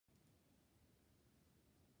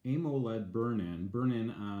AMOLED burn-in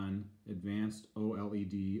on advanced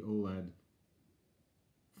OLED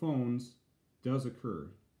phones does occur.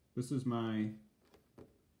 This is my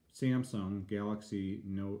Samsung Galaxy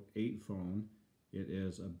Note 8 phone. It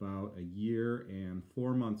is about a year and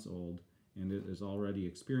 4 months old, and it is already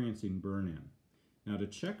experiencing burn-in. Now, to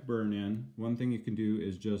check burn-in, one thing you can do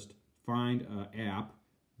is just find an app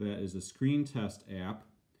that is a screen test app,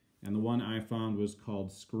 and the one I found was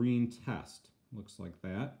called Screen Test. Looks like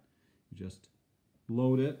that. You just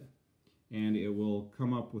load it, and it will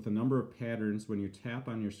come up with a number of patterns. When you tap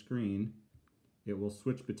on your screen, it will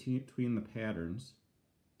switch between the patterns,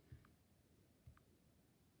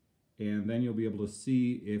 and then you'll be able to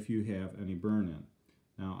see if you have any burn-in.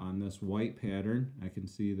 Now, on this white pattern, I can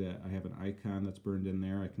see that I have an icon that's burned in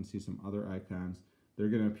there. I can see some other icons. They're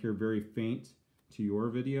going to appear very faint to your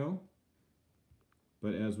video,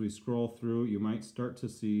 but as we scroll through, you might start to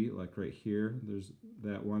see, like right here, there's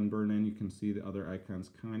that one burn-in. You can see the other icons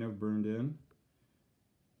kind of burned in.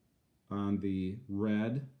 On the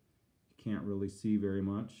red, you can't really see very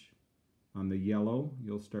much. On the yellow,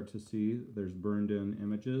 you'll start to see there's burned-in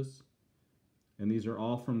images. And these are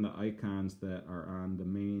all from the icons that are on the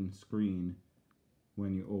main screen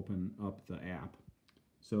when you open up the app.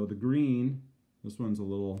 So the green, this one's a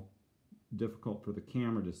little difficult for the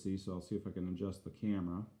camera to see, so I'll see if I can adjust the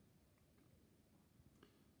camera.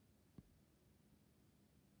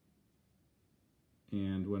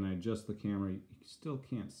 And when I adjust the camera, you still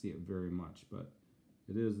can't see it very much, but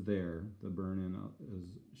it is there. The burn-in is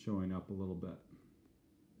showing up a little bit.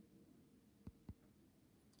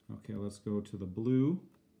 Okay, let's go to the blue.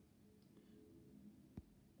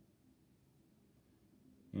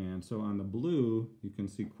 And so on the blue, you can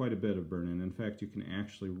see quite a bit of burn-in. In fact, you can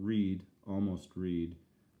actually almost read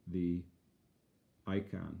the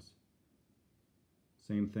icons.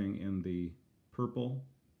 Same thing in the purple.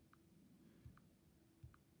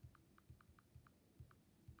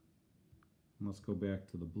 Let's go back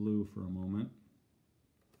to the blue for a moment.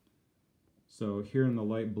 So here in the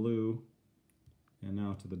light blue, and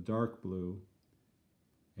now to the dark blue,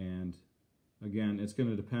 and again, it's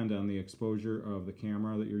going to depend on the exposure of the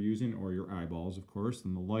camera that you're using, or your eyeballs, of course,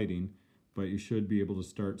 and the lighting, but you should be able to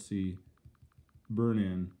start to see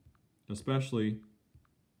burn-in, especially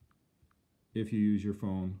if you use your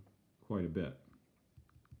phone quite a bit.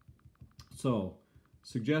 So,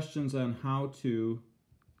 suggestions on how to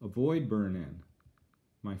avoid burn-in.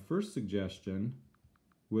 My first suggestion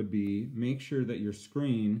would be make sure that your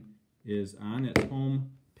screen is on its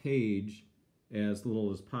home page as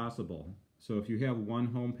little as possible. So if you have one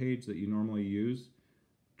home page that you normally use,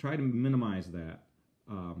 try to minimize that,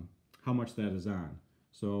 how much that is on.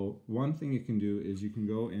 So one thing you can do is you can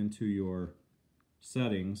go into your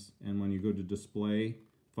settings, and when you go to display,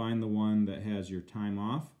 find the one that has your time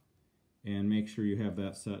off, and make sure you have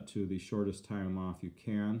that set to the shortest time off you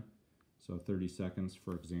can, so 30 seconds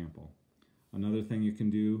for example. Another thing you can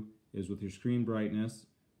do is with your screen brightness,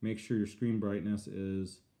 make sure your screen brightness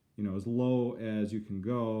is as low as you can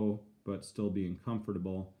go, but still being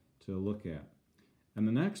comfortable to look at. And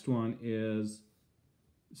the next one is,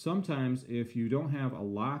 sometimes if you don't have a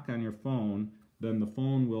lock on your phone, then the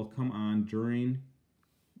phone will come on during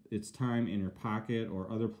its time in your pocket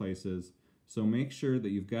or other places. So make sure that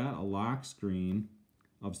you've got a lock screen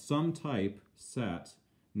of some type set,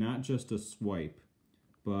 not just a swipe,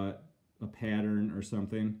 but a pattern or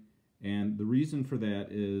something. And the reason for that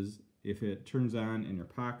is if it turns on in your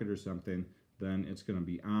pocket or something, then it's going to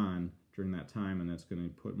be on during that time, and it's going to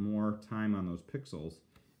put more time on those pixels,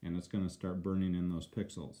 and it's going to start burning in those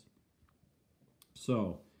pixels.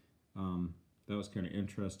 So that was kind of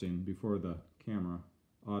interesting. Before the camera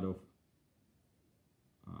auto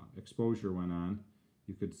exposure went on,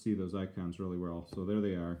 you could see those icons really well. So there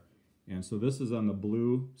they are. And so this is on the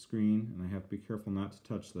blue screen, and I have to be careful not to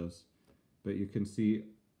touch this, but you can see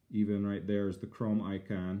even right there is the Chrome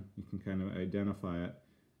icon. You can kind of identify it.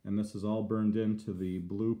 And this is all burned into the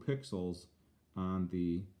blue pixels on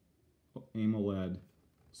the AMOLED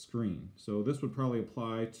screen. So this would probably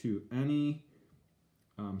apply to any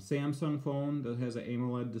Samsung phone that has an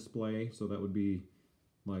AMOLED display. So that would be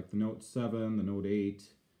like the Note 7, the Note 8,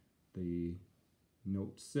 the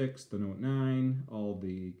Note 6, the Note 9, all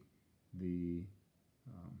the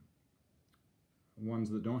ones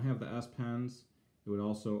that don't have the S Pens. It would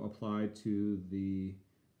also apply to the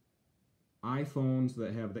iPhones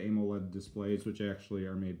that have the AMOLED displays, which actually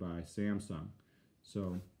are made by Samsung.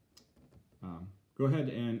 So go ahead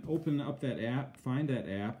and open up that app, find that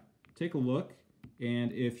app, take a look,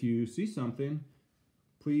 and if you see something,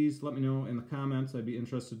 please let me know in the comments. I'd be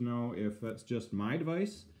interested to know if that's just my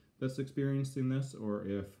device that's experiencing this, or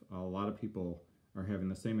if a lot of people are having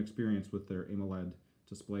the same experience with their AMOLED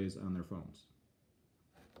displays on their phones.